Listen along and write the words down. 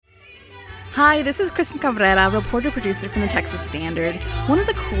Hi, this is Kristen Cabrera, reporter-producer from the Texas Standard. One of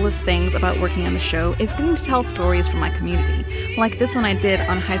the coolest things about working on the show is getting to tell stories from my community, like this one I did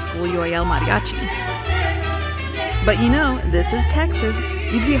on high school UIL mariachi. But you know, this is Texas.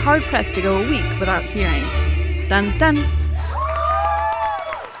 You'd be hard-pressed to go a week without hearing dun dun.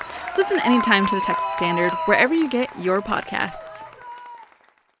 Listen anytime to the Texas Standard, wherever you get your podcasts.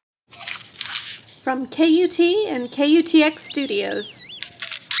 From KUT and KUTX Studios.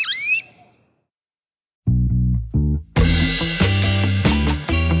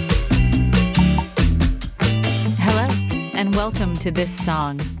 And welcome to This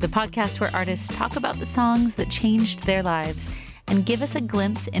Song, the podcast where artists talk about the songs that changed their lives and give us a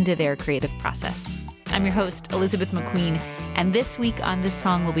glimpse into their creative process. I'm your host, Elizabeth McQueen, and this week on This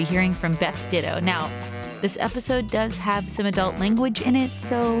Song we'll be hearing from Beth Ditto. Now, this episode does have some adult language in it,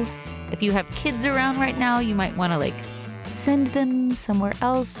 so if you have kids around right now, you might want to send them somewhere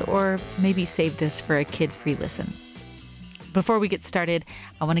else or maybe save this for a kid-free listen. Before we get started,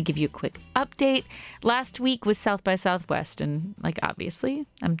 I want to give you a quick update. Last week was South by Southwest, and obviously,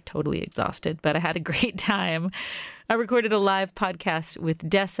 I'm totally exhausted, but I had a great time. I recorded a live podcast with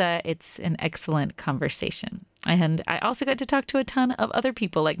Dessa. It's an excellent conversation. And I also got to talk to a ton of other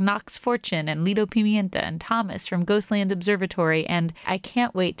people like Nox Fortune and Lido Pimienta and Thomas from Ghostland Observatory, and I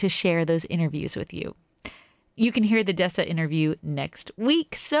can't wait to share those interviews with you. You can hear the Dessa interview next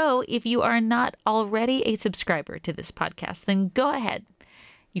week, so if you are not already a subscriber to this podcast, then go ahead.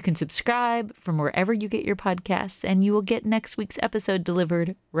 You can subscribe from wherever you get your podcasts, and you will get next week's episode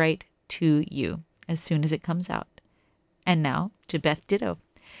delivered right to you as soon as it comes out. And now to Beth Ditto.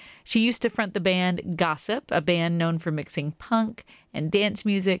 She used to front the band Gossip, a band known for mixing punk and dance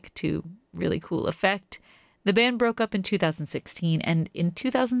music to really cool effect. The band broke up in 2016, and in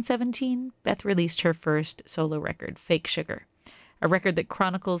 2017, Beth released her first solo record, Fake Sugar, a record that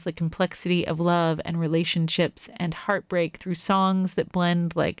chronicles the complexity of love and relationships and heartbreak through songs that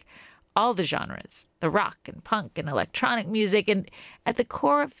blend all the genres, the rock and punk and electronic music, and at the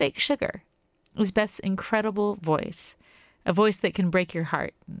core of Fake Sugar is Beth's incredible voice, a voice that can break your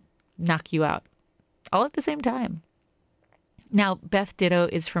heart and knock you out, all at the same time. Now, Beth Ditto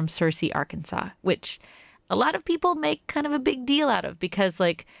is from Searcy, Arkansas, which a lot of people make kind of a big deal out of because,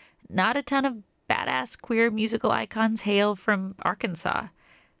 not a ton of badass queer musical icons hail from Arkansas.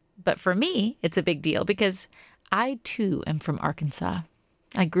 But for me, it's a big deal because I, too, am from Arkansas.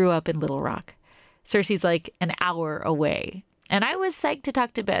 I grew up in Little Rock. Searcy's an hour away. And I was psyched to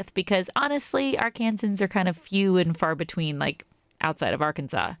talk to Beth because, honestly, Arkansans are kind of few and far between, outside of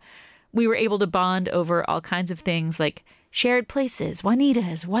Arkansas. We were able to bond over all kinds of things like shared places,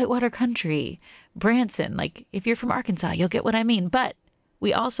 Juanita's, Whitewater Country, Branson. If you're from Arkansas, you'll get what I mean. But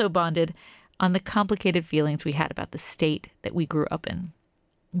we also bonded on the complicated feelings we had about the state that we grew up in.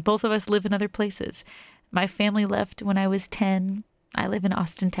 Both of us live in other places. My family left when I was 10. I live in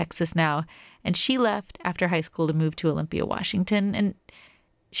Austin, Texas now. And she left after high school to move to Olympia, Washington. And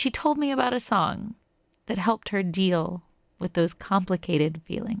she told me about a song that helped her deal with those complicated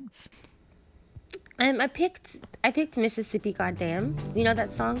feelings. I picked Mississippi Goddamn. You know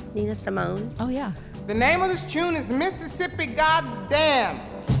that song, Nina Simone? Oh, yeah. The name of this tune is Mississippi Goddamn.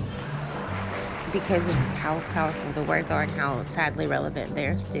 Because of how powerful the words are and how sadly relevant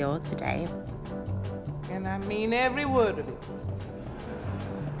they're still today. And I mean every word of it.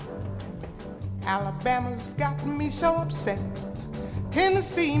 Alabama's got me so upset.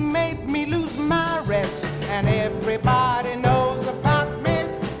 Tennessee made me lose my rest. And everybody knows about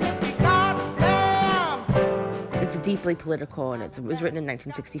Mississippi Goddamn. It's deeply political, and it was written in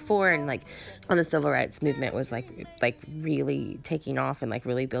 1964, and on the civil rights movement was really taking off and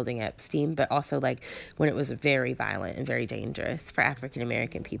really building up steam, but also when it was very violent and very dangerous for African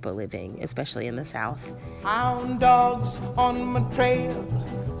American people living, especially in the South. Hound dogs on my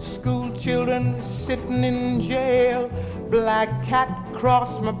trail, school children sitting in jail, black cat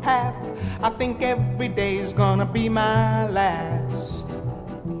cross my path. I think every day's gonna be my last.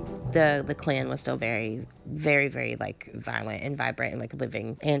 The Klan was still very, very, very violent and vibrant and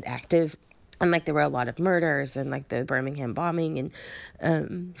living and active. And there were a lot of murders and the Birmingham bombing.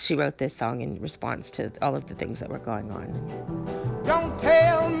 And she wrote this song in response to all of the things that were going on. Don't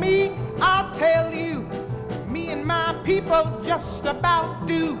tell me, I'll tell you. Me and my people just about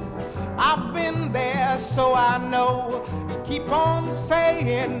do. I've been there, so I know. You keep on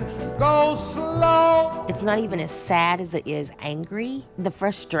saying, go slow. It's not even as sad as it is angry. The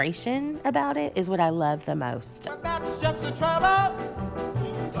frustration about it is what I love the most. But that's just the trouble.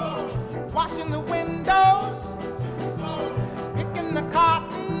 Washing the windows, picking the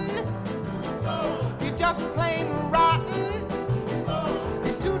cotton. You're just plain rotten.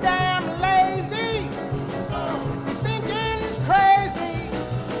 You're too damn late.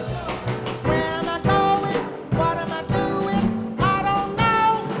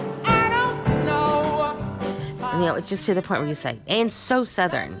 it's just to the point where you say, and so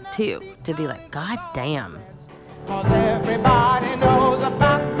Southern too, to be like, God damn. 'Cause everybody knows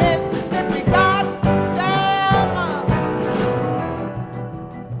about Mississippi, God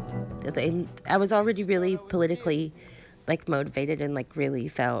damn. I was already really politically like motivated and like really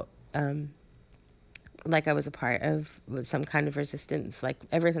felt like I was a part of some kind of resistance, like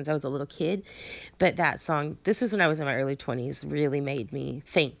ever since I was a little kid. But that song, this was when I was in my early 20s, really made me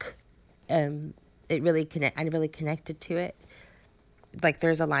think. I really connected to it. Like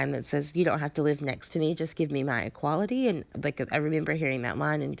there's a line that says, "You don't have to live next to me, just give me my equality." And like I remember hearing that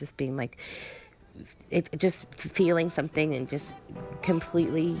line and just being like, it just feeling something and just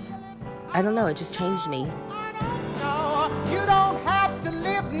completely, I don't know, it just changed me. No, you don't have to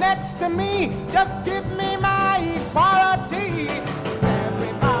live next to me, just give me my equality.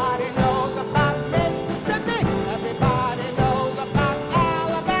 Everybody knows about Mississippi, everybody knows about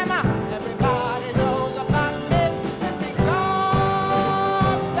Alabama, everybody knows about Mississippi.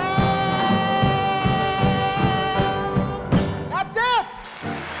 God damn. That's it.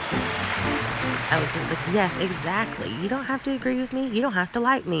 I was just like, yes, exactly. You don't have to agree with me. You don't have to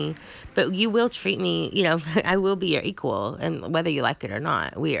like me. But you will treat me, you know, I will be your equal. And whether you like it or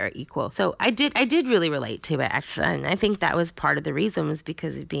not, we are equal. So I did really relate to it. And I think that was part of the reason was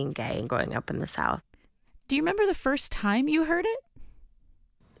because of being gay and growing up in the South. Do you remember the first time you heard it?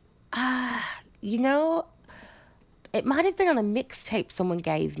 You know, it might have been on a mixtape someone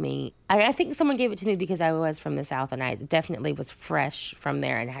gave me. I think someone gave it to me because I was from the South and I definitely was fresh from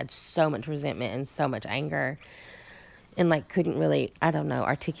there and had so much resentment and so much anger and like couldn't really, I don't know,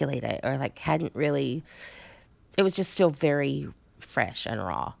 articulate it or like hadn't really, it was just still very fresh and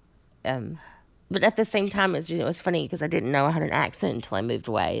raw. But at the same time, it was funny because I didn't know I had an accent until I moved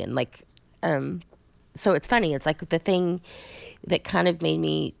away. And like, so it's funny. It's like the thing that kind of made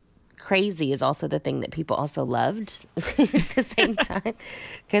me crazy is also the thing that people also loved at the same time,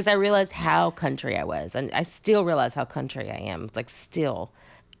 because I realized how country I was, and I still realize how country I am, like still.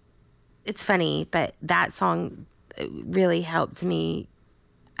 It's funny, but that song really helped me,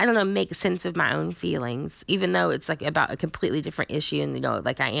 I don't know, make sense of my own feelings, even though it's like about a completely different issue. And, you know,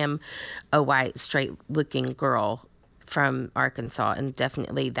 like I am a white, straight looking girl from Arkansas, and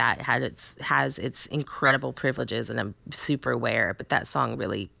definitely that has its incredible privileges, and I'm super aware, but that song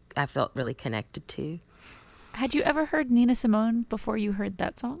really, I felt really connected to. Had you ever heard Nina Simone before you heard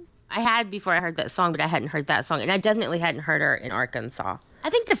that song? I had before I heard that song, but I hadn't heard that song. And I definitely hadn't heard her in Arkansas. I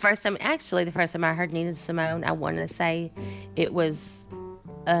think the first time I heard Nina Simone, I want to say it was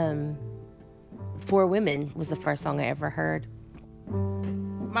For Women was the first song I ever heard.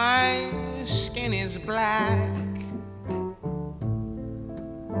 My skin is black,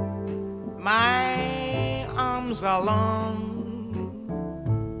 my arms are long,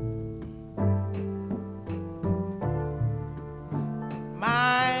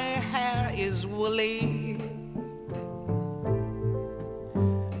 my hair is woolly,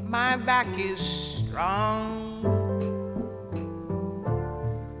 my back is strong,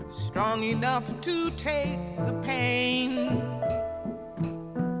 strong enough to take the pain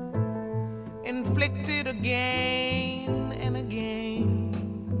inflicted again and again.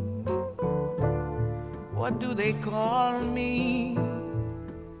 What do they call me?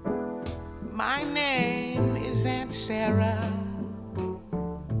 My name is Aunt Sarah.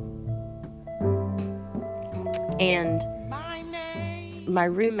 And my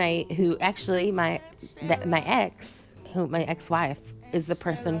roommate, who actually my ex-wife is the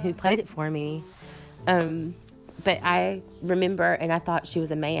person who played it for me. But I remember, and I thought she was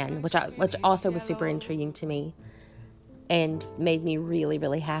a man, which also was super intriguing to me and made me really,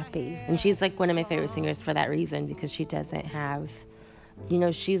 really happy. And she's like one of my favorite singers for that reason, because she doesn't have, you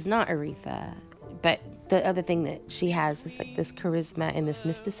know, she's not Aretha. But the other thing that she has is like this charisma and this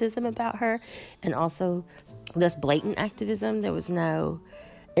mysticism about her, and also this blatant activism.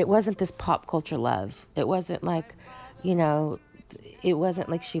 It wasn't this pop culture love. It wasn't like, you know, it wasn't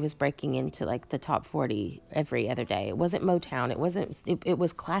like she was breaking into like the top 40 every other day. It wasn't Motown. It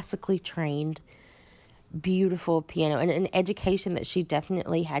was classically trained, beautiful piano, and an education that she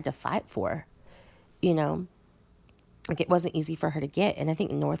definitely had to fight for, you know. Like it wasn't easy for her to get. And I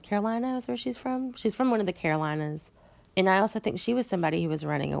think North Carolina is where she's from. She's from one of the Carolinas. And I also think she was somebody who was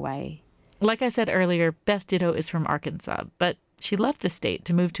running away. Like I said earlier, Beth Ditto is from Arkansas, but she left the state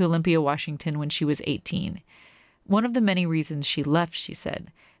to move to Olympia, Washington when she was 18. One of the many reasons she left, she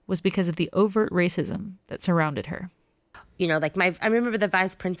said, was because of the overt racism that surrounded her. You know, like I remember the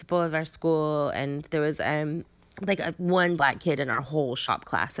vice principal of our school, and there was one black kid in our whole shop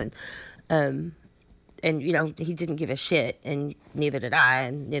class, and and he didn't give a shit, and neither did I,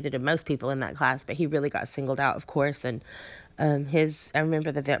 and neither did most people in that class, but he really got singled out, of course. And I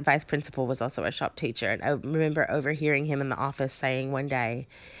remember the vice principal was also a shop teacher, and I remember overhearing him in the office saying one day,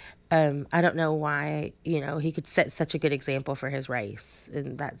 I don't know why, he could set such a good example for his race.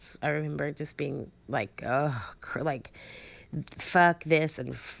 And I remember just being like, oh, like, fuck this,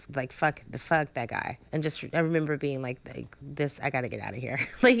 and fuck that guy. And I remember being like this, I gotta get out of here.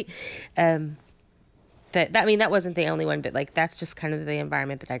 Like, but that wasn't the only one, but like, that's just kind of the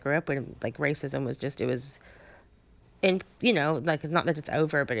environment that I grew up in. Like, racism was just, it was, and like, it's not that it's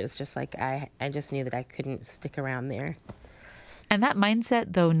over, but it was just like, I just knew that I couldn't stick around there. And that mindset,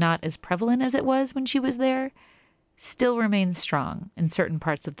 though not as prevalent as it was when she was there, still remains strong in certain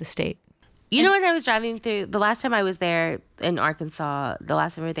parts of the state. When I was driving through, the last time I was there in Arkansas, the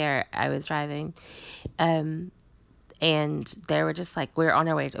last time we were there, I was driving, and they were just like, we're on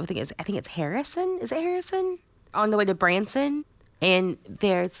our way to, I think it's Harrison. Is it Harrison? On the way to Branson. And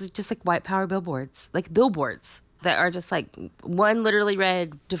it's just like white power billboards that are just like, one literally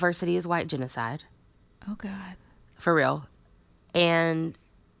read, diversity is white genocide. Oh, God. For real. And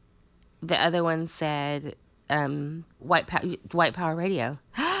the other one said, white power radio.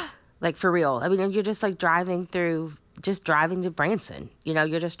 Like, for real. I mean, you're just like driving to Branson.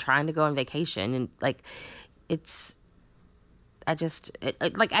 You're just trying to go on vacation. And like,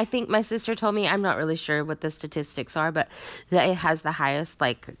 I think my sister told me, I'm not really sure what the statistics are, but that it has the highest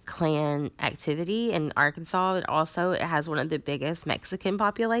like Klan activity in Arkansas. And also it has one of the biggest Mexican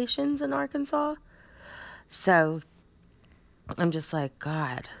populations in Arkansas. So I'm just like,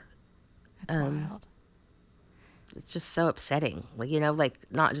 God. That's wild. It's just so upsetting. Like, like,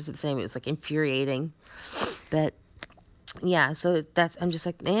 not just upsetting, but it's like infuriating. But yeah, so I'm just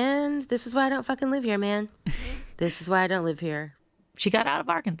like, man, this is why I don't fucking live here, man. This is why I don't live here. She got out of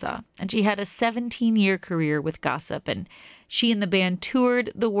Arkansas, and she had a 17-year career with gossip, and she and the band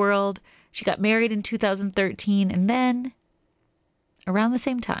toured the world. She got married in 2013, and then, around the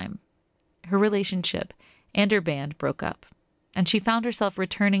same time, her relationship and her band broke up, and she found herself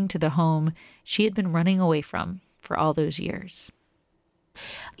returning to the home she had been running away from for all those years.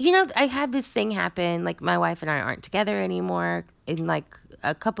 I had this thing happen, like, my wife and I aren't together anymore. And like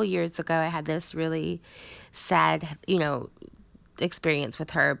a couple years ago, I had this really sad, experience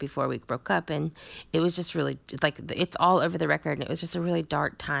with her before we broke up. And it was just really, like, it's all over the record. And it was just a really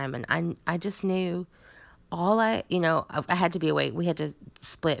dark time. And I just knew I had to be away. We had to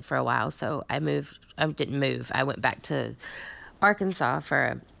split for a while. So I didn't move. I went back to Arkansas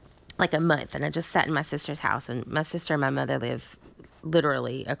for like a month, and I just sat in my sister's house, and my sister and my mother live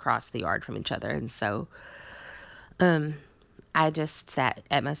literally across the yard from each other. And so I just sat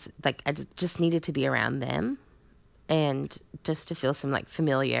at I just needed to be around them, and just to feel some like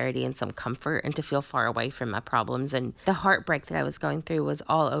familiarity and some comfort, and to feel far away from my problems. And the heartbreak that I was going through was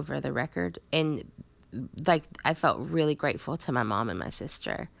all over the record. And like, I felt really grateful to my mom and my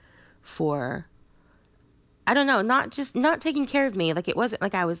sister for, I don't know, not taking care of me. Like, it wasn't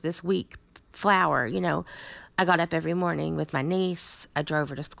like I was this weak flower, I got up every morning with my niece. I drove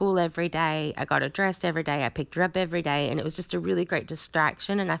her to school every day. I got her dressed every day. I picked her up every day. And it was just a really great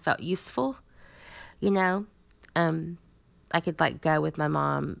distraction, and I felt useful, I could like go with my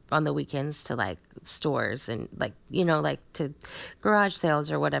mom on the weekends to like stores and like, like to garage sales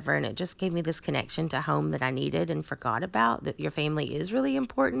or whatever. And it just gave me this connection to home that I needed and forgot about, that your family is really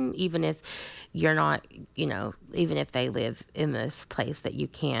important, even if you're not, even if they live in this place that you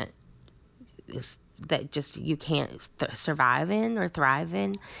can't survive in or thrive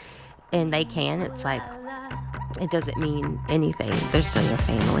in, and they can. It's like, it doesn't mean anything. They're still your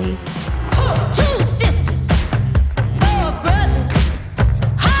family. Two sisters, four brothers,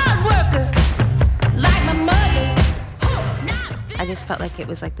 hard worker, like my mother. I just felt like it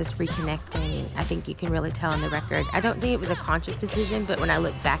was like this reconnecting. I think you can really tell on the record. I don't think it was a conscious decision, but when I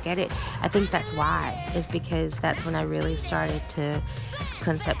look back at it, I think that's why. Is because that's when I really started to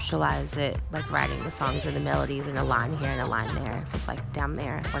conceptualize it, like writing the songs and the melodies and a line here and a line there, just like down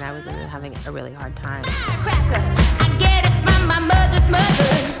there when I was having a really hard time. Cracker, I get it from my mother's mother.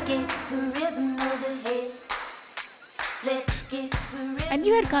 Let's get the rhythm of the head. Let's get the rhythm. And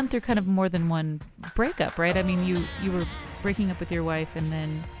you had gone through kind of more than one breakup, right? I mean, you were breaking up with your wife, and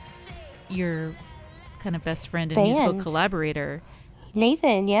then your kind of best friend and musical collaborator,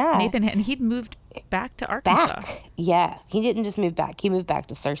 Nathan, and he'd moved back to Arkansas. Yeah. He didn't just move back. He moved back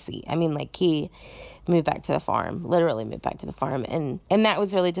to Searcy. I mean, like, he moved back to the farm, literally moved back to the farm. And that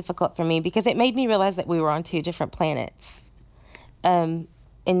was really difficult for me because it made me realize that we were on two different planets. And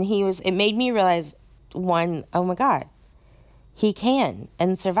it made me realize, one, oh my God, he can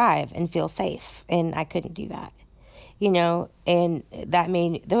and survive and feel safe. And I couldn't do that, you know, and that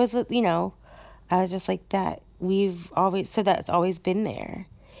made, there was, you know, I was just like that. So that's always been there.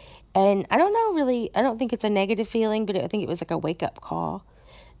 And I don't know, really, I don't think it's a negative feeling, but I think it was like a wake up call.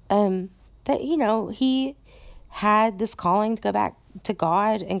 That, you know, he had this calling to go back to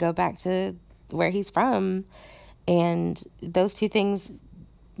God and go back to where he's from. And those two things,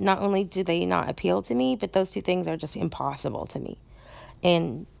 not only do they not appeal to me, but those two things are just impossible to me.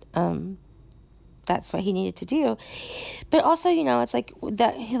 And that's what he needed to do. But also, you know, it's like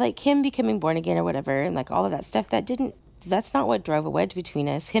that, like him becoming born again or whatever, and like all of that stuff, that's not what drove a wedge between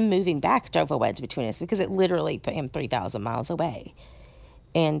us. Him moving back drove a wedge between us because it literally put him 3,000 miles away.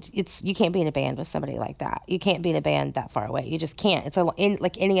 And you can't be in a band with somebody like that. You can't be in a band that far away. You just can't. It's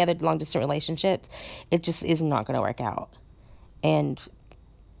like any other long distance relationships, it just is not going to work out. And,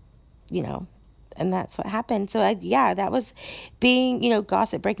 you know, and that's what happened. So that was being, you know,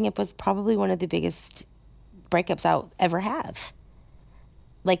 Gossip breaking up was probably one of the biggest breakups I'll ever have.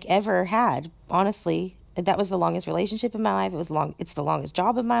 Like ever had, honestly. That was the longest relationship in my life. It's the longest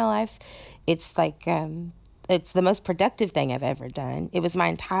job in my life. It's like, it's the most productive thing I've ever done. It was my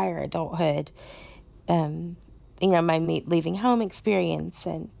entire adulthood, you know, my leaving home experience,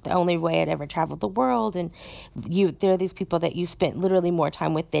 and the only way I'd ever traveled the world. And there are these people that you spent literally more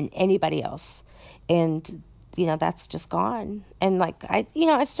time with than anybody else. And, you know, that's just gone. And like, I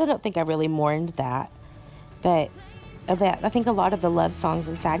still don't think I really mourned that, but I think a lot of the love songs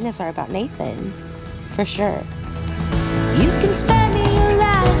and sadness are about Nathan, for sure. You can spare me your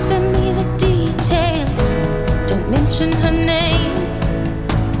lies, spare me the details. Don't mention her name,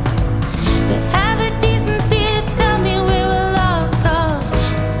 but have a decency to tell me we were lost cause.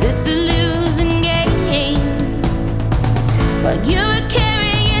 Is this a losing game? While you were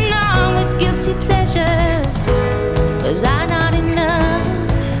carrying on with guilty pleasures, was I not enough?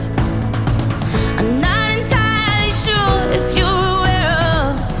 I'm not entirely sure if you're aware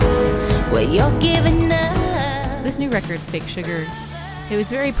of what you're giving up. This new record, Fake Sugar, it was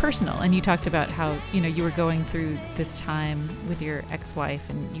very personal, and you talked about how, you know, you were going through this time with your ex-wife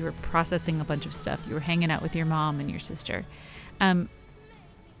and you were processing a bunch of stuff. You were hanging out with your mom and your sister.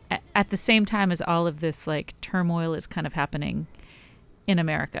 At the same time as all of this, like, turmoil is kind of happening in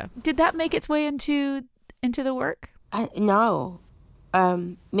America. Did that make its way into the work? No.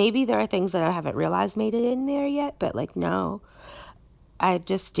 Maybe there are things that I haven't realized made it in there yet, but, like, no. I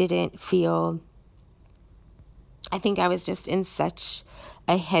just didn't feel... I think I was just in such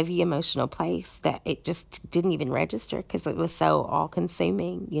a heavy emotional place that it just didn't even register because it was so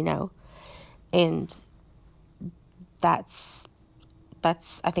all-consuming, you know. And I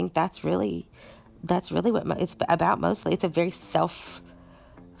think that's really what it's about mostly. It's a very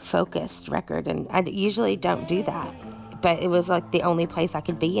self-focused record, and I usually don't do that, but it was like the only place I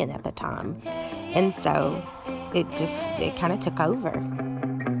could be in at the time, and so it kind of took over.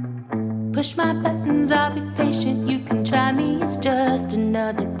 Push my buttons, I'll be patient, you can try me, it's just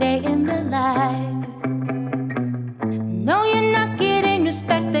another day in the life. No, you're not getting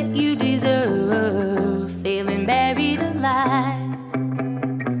respect that you deserve, feeling buried alive.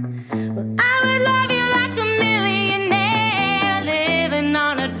 Well, I would love you like a millionaire, living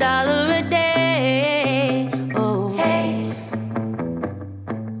on $1 a day. Oh, hey.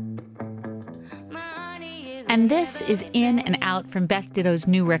 And this is In and Out from Beth Ditto's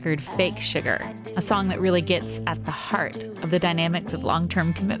new record, Fake Sugar, a song that really gets at the heart of the dynamics of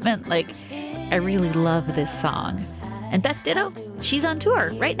long-term commitment. Like, I really love this song. And Beth Ditto, she's on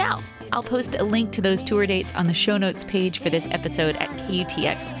tour right now. I'll post a link to those tour dates on the show notes page for this episode at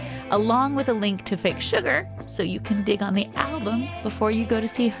KUTX, along with a link to Fake Sugar, so you can dig on the album before you go to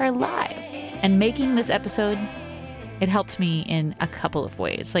see her live. And making this episode, it helped me in a couple of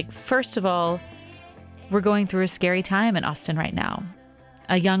ways. Like, first of all, we're going through a scary time in Austin right now.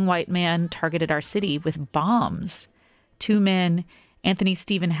 A young white man targeted our city with bombs. 2 men, Anthony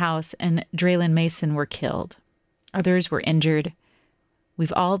Stephen House and Draylon Mason, were killed. Others were injured.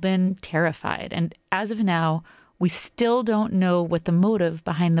 We've all been terrified. And as of now, we still don't know what the motive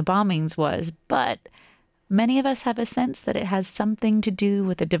behind the bombings was, but many of us have a sense that it has something to do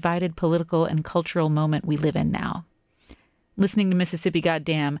with the divided political and cultural moment we live in now. Listening to Mississippi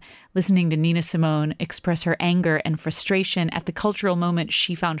Goddamn, listening to Nina Simone express her anger and frustration at the cultural moment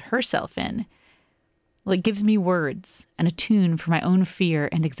she found herself in, well, it gives me words and a tune for my own fear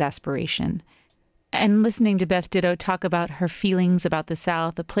and exasperation. And listening to Beth Ditto talk about her feelings about the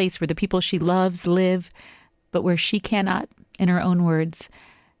South, a place where the people she loves live, but where she cannot, in her own words,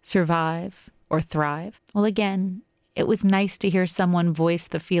 survive or thrive. Well, again, it was nice to hear someone voice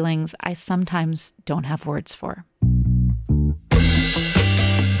the feelings I sometimes don't have words for.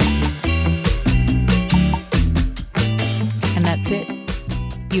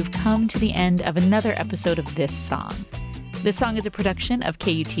 you've come to the end of another episode of This Song. This Song is a production of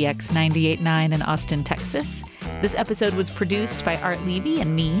KUTX 98.9 in Austin, Texas. This episode was produced by Art Levy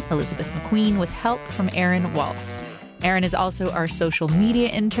and me, Elizabeth McQueen, with help from Erin Waltz. Erin is also our social media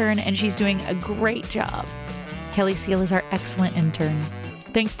intern, and she's doing a great job. Kelly Seal is our excellent intern.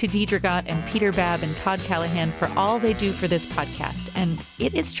 Thanks to Deidre Gott and Peter Babb and Todd Callahan for all they do for this podcast. And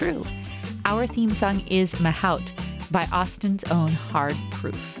it is true. Our theme song is Mahout by Austin's own Hard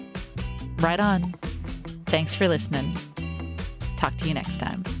Proof. Right on. Thanks for listening. Talk to you next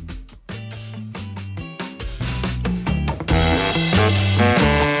time.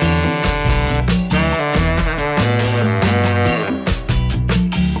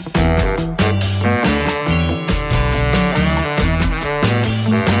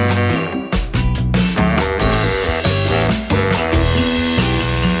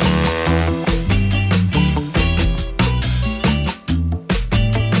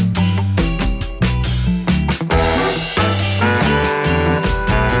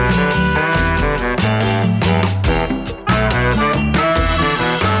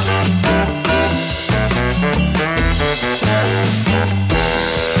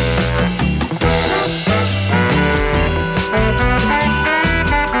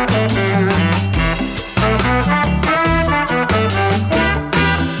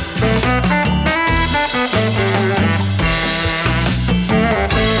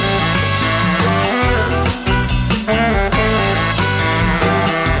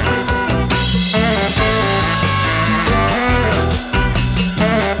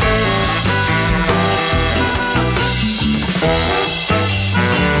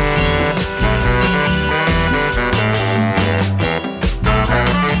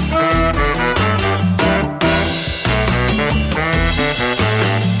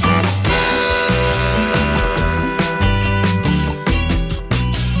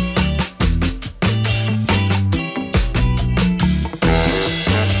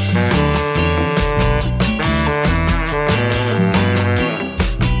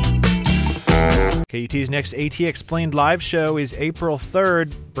 KUT's next AT Explained live show is April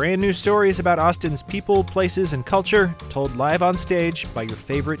 3rd. Brand new stories about Austin's people, places, and culture, told live on stage by your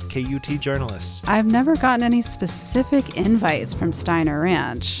favorite KUT journalists. I've never gotten any specific invites from Steiner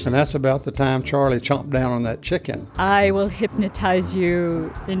Ranch. And that's about the time Charlie chomped down on that chicken. I will hypnotize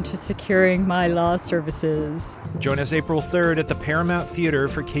you into securing my law services. Join us April 3rd at the Paramount Theater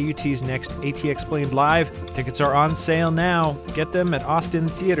for KUT's next AT Explained Live. Tickets are on sale now. Get them at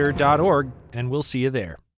austintheater.org, and we'll see you there.